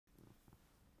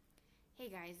Hey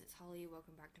guys, it's Holly.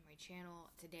 Welcome back to my channel.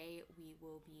 Today we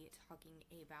will be talking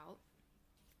about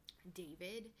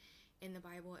David in the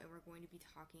Bible, and we're going to be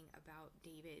talking about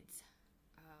David's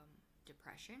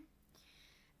depression.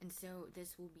 And so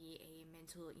this will be a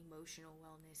mental emotional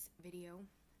wellness video,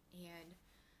 and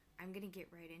I'm going to get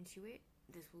right into it.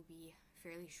 This will be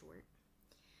fairly short.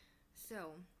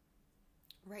 So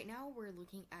right now we're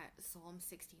looking at Psalm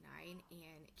 69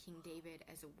 and King David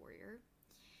as a warrior.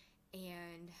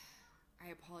 And I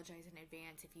apologize in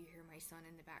advance if you hear my son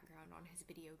in the background on his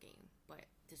video game, but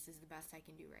this is the best I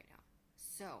can do right now.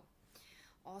 So,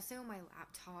 also my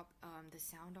laptop, the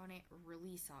sound on it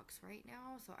really sucks right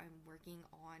now, so I'm working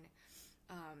on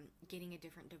getting a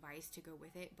different device to go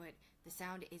with it, but the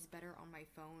sound is better on my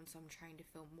phone, so I'm trying to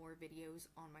film more videos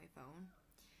on my phone.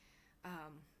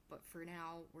 But for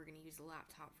now, we're going to use the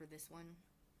laptop for this one.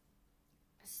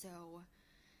 So,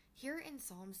 here in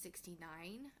Psalm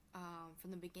 69, from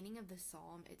the beginning of the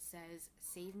psalm, it says,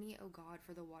 "Save me, O God,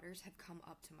 for the waters have come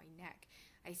up to my neck.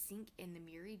 I sink in the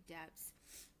myriad depths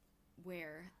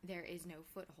where there is no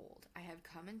foothold. I have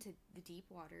come into the deep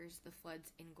waters, the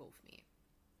floods engulf me.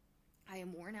 I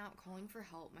am worn out calling for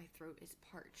help, my throat is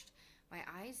parched. My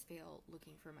eyes fail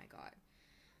looking for my God."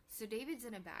 So David's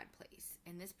in a bad place,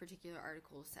 and this particular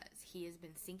article says he has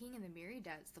been sinking in the myriad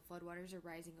depths, the floodwaters are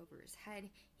rising over his head,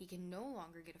 he can no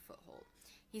longer get a foothold.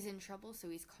 He's in trouble, so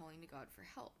he's calling to God for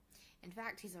help. In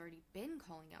fact, he's already been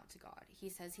calling out to God. He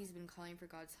says he's been calling for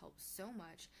God's help so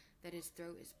much that his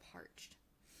throat is parched.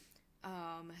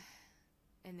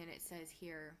 And then it says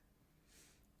here,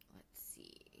 let's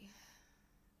see.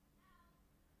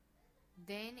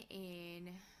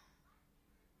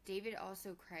 David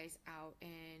also cries out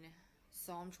in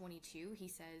Psalm 22. He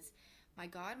says, my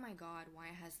God, why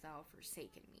hast thou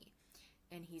forsaken me?"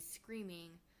 And he's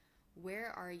screaming,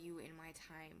 "Where are you in my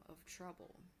time of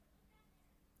trouble?"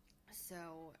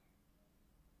 So,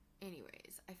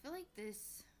 anyways, I feel like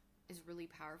this is really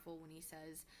powerful when he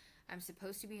says, "I'm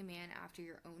supposed to be a man after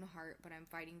your own heart, but I'm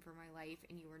fighting for my life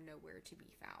and you are nowhere to be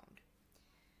found."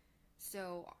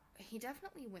 So, he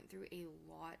definitely went through a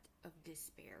lot of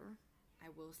despair. I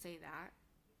will say that.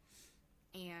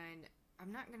 And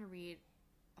I'm not going to read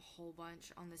a whole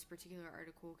bunch on this particular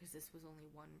article because this was only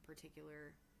one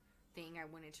particular thing I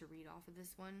wanted to read off of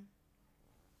this one.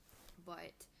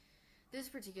 But this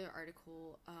particular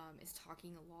article is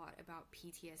talking a lot about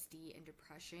PTSD and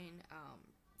depression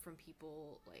from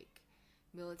people like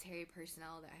military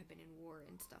personnel that have been in war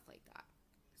and stuff like that.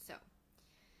 So,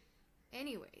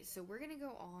 anyway, so we're going to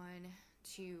go on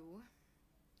to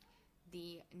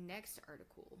the next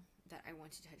article that I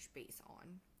want to touch base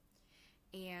on.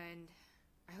 And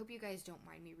I hope you guys don't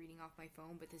mind me reading off my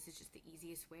phone, but this is just the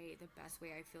easiest way, the best way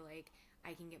I feel like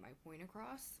I can get my point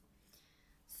across.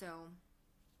 So,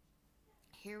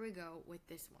 here we go with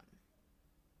this one.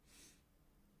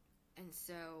 And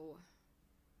so,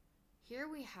 here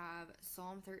we have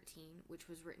Psalm 13, which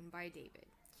was written by David.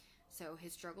 So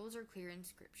his struggles are clear in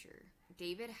scripture.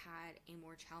 David had a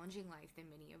more challenging life than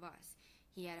many of us.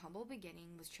 He had a humble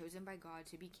beginning, was chosen by God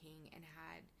to be king,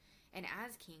 and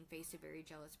as king faced a very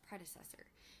jealous predecessor.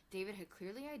 David had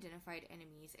clearly identified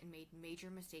enemies and made major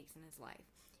mistakes in his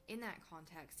life. In that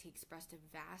context, he expressed a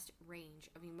vast range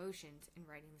of emotions in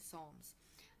writing the Psalms.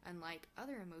 Unlike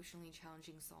other emotionally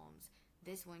challenging psalms,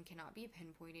 this one cannot be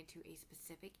pinpointed to a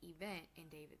specific event in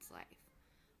David's life,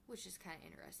 which is kind of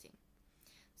interesting.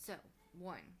 So,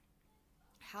 1.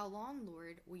 How long,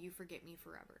 Lord, will you forget me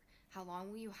forever? How long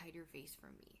will you hide your face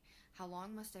from me? How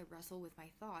long must I wrestle with my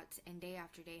thoughts and day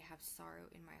after day have sorrow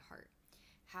in my heart?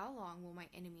 How long will my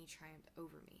enemy triumph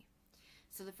over me?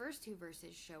 So the first two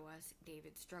verses show us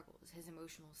David's struggles. His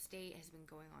emotional state has been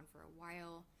going on for a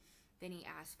while. Then he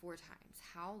asks 4 times,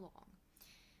 how long?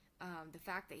 The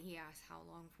fact that he asks how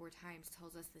long 4 times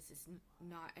tells us this is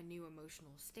not a new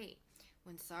emotional state.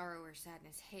 When sorrow or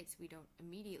sadness hits, we don't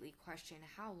immediately question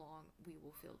how long we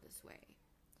will feel this way.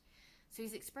 So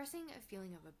he's expressing a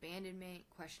feeling of abandonment,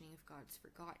 questioning if God's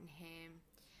forgotten him.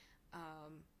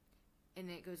 And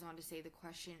then it goes on to say the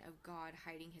question of God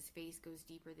hiding his face goes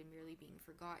deeper than merely being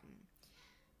forgotten.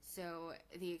 So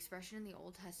the expression in the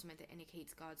Old Testament that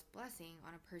indicates God's blessing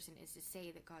on a person is to say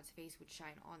that God's face would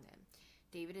shine on them.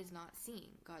 David is not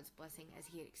seeing God's blessing as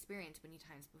he had experienced many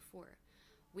times before.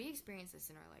 We experience this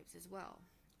in our lives as well,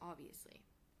 obviously.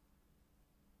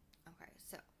 Okay,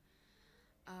 so,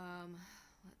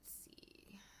 let's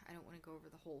see. I don't want to go over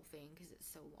the whole thing because it's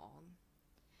so long.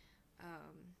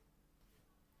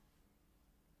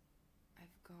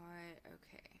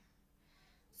 Okay.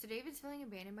 So David's feeling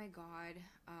abandoned by God,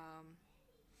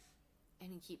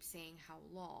 and he keeps saying, how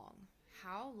long?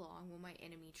 How long will my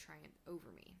enemy triumph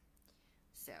over me?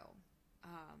 So,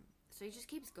 so he just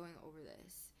keeps going over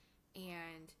this.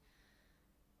 And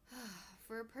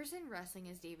for a person wrestling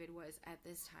as David was at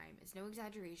this time, it's no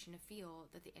exaggeration to feel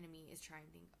that the enemy is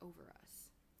triumphing over us.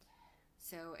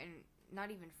 So, and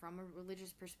not even from a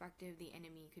religious perspective, the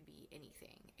enemy could be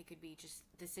anything. It could be just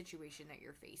the situation that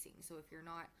you're facing. So if you're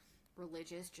not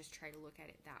religious, just try to look at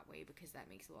it that way, because that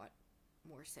makes a lot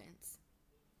more sense.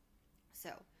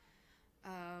 So,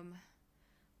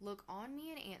 look on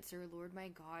me and answer, Lord my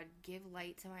God, give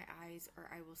light to my eyes, or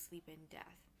I will sleep in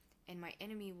death. And my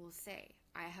enemy will say,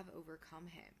 I have overcome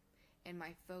him, and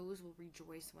my foes will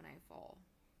rejoice when I fall.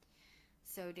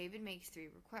 So David makes 3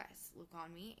 requests. Look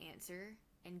on me, answer,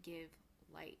 and give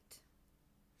light.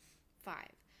 5.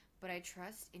 But I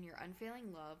trust in your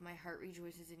unfailing love. My heart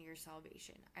rejoices in your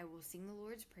salvation. I will sing the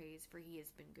Lord's praise, for he has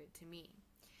been good to me.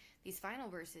 These final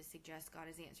verses suggest God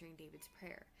is answering David's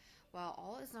prayer. While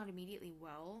all is not immediately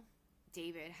well,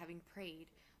 David, having prayed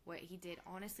what he did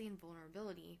honestly in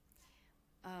vulnerability,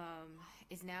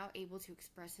 is now able to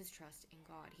express his trust in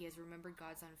God. He has remembered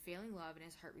God's unfailing love, and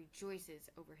his heart rejoices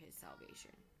over his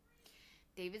salvation.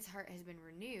 David's heart has been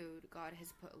renewed. God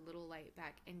has put a little light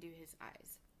back into his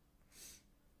eyes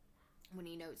when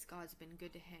he notes God's been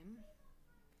good to him.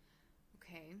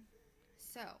 Okay,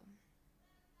 so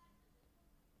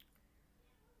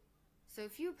a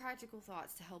few practical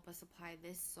thoughts to help us apply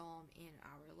this psalm in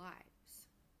our lives.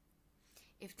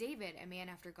 If David, a man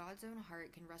after God's own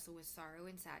heart, can wrestle with sorrow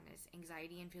and sadness,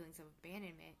 anxiety and feelings of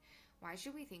abandonment, why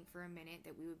should we think for a minute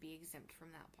that we would be exempt from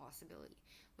that possibility?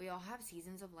 We all have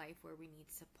seasons of life where we need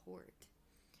support.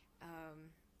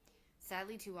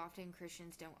 Sadly, too often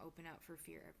Christians don't open up for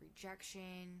fear of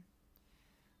rejection.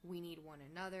 We need one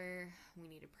another. We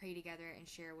need to pray together and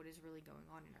share what is really going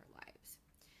on in our lives.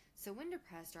 So when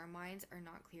depressed, our minds are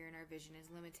not clear and our vision is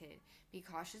limited. Be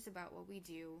cautious about what we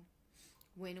do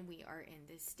when we are in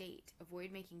this state.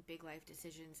 Avoid making big life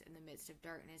decisions in the midst of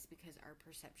darkness, because our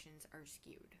perceptions are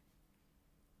skewed.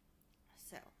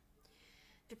 So,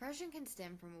 depression can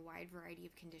stem from a wide variety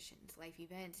of conditions: life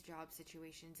events, job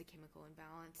situations, a chemical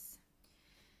imbalance,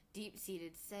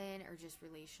 deep-seated sin, or just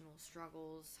relational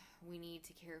struggles. We need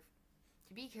to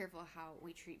be careful how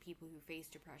we treat people who face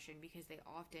depression, because they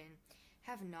often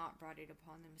have not brought it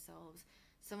upon themselves.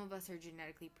 Some of us are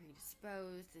genetically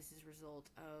predisposed. This is a result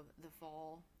of the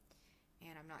fall,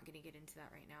 and I'm not going to get into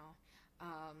that right now.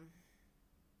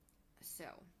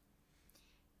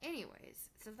 Anyways,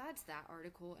 so that's that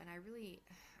article, and I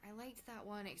liked that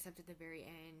one, except at the very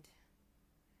end.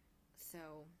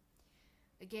 So,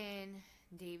 again,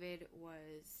 David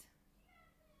was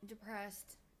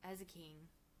depressed as a king,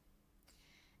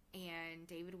 and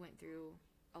David went through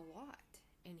a lot,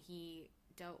 and he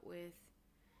dealt with,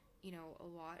 a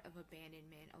lot of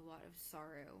abandonment, a lot of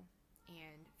sorrow,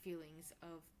 and feelings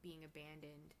of being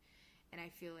abandoned. And I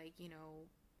feel like,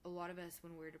 a lot of us,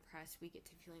 when we're depressed, we get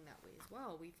to feeling that way as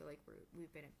well. We feel like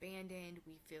we've been abandoned.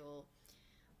 We feel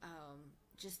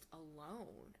just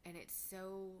alone, and it's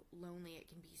so lonely. It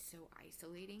can be so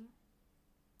isolating.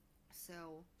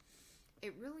 So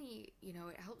it really,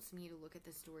 it helps me to look at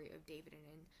the story of David,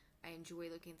 and I enjoy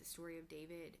looking at the story of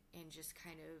David and just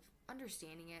kind of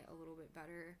understanding it a little bit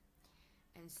better.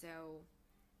 And so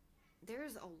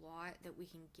there's a lot that we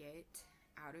can get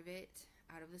out of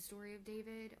the story of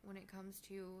David when it comes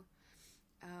to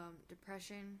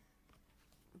depression.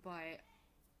 But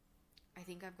I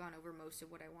think I've gone over most of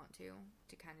what I want to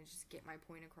kind of just get my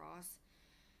point across.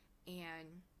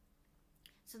 And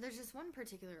so there's this one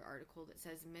particular article that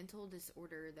says mental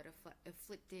disorder that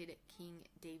afflicted King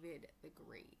David the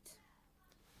Great.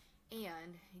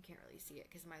 And you can't really see it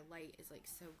because my light is like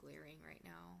so glaring right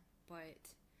now, but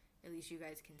at least you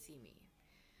guys can see me.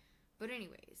 But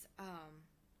anyways,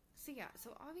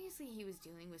 so obviously he was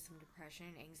dealing with some depression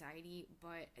and anxiety,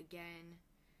 but again,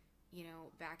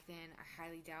 back then I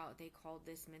highly doubt they called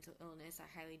this mental illness. I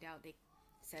highly doubt they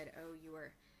said, oh, you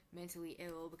are mentally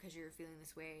ill because you're feeling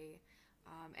this way.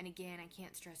 And again, I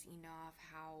can't stress enough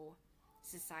how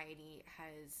society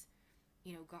has,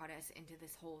 got us into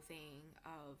this whole thing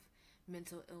of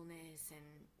mental illness,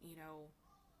 and,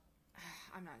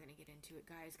 I'm not going to get into it,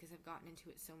 guys, because I've gotten into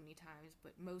it so many times,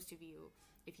 but most of you,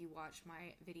 if you watch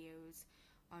my videos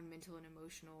on mental and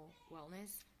emotional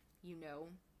wellness, you know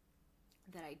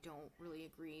that I don't really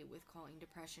agree with calling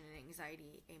depression and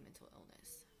anxiety a mental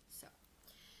illness. So,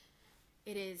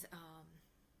 it is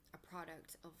a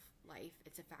product of life.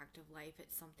 It's a fact of life.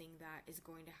 It's something that is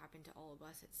going to happen to all of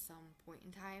us at some point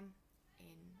in time,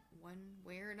 in one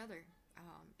way or another,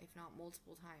 if not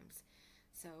multiple times.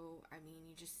 So,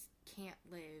 you just can't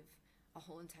live a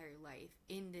whole entire life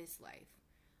in this life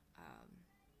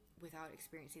without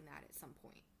experiencing that at some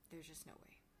point. There's just no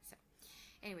way. So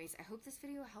anyways, I hope this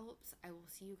video helps. I will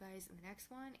see you guys in the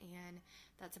next one, and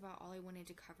that's about all I wanted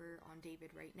to cover on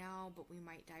David right now, but we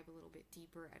might dive a little bit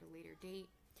deeper at a later date.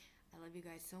 I love you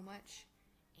guys so much,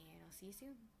 and I'll see you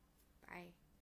soon. Bye.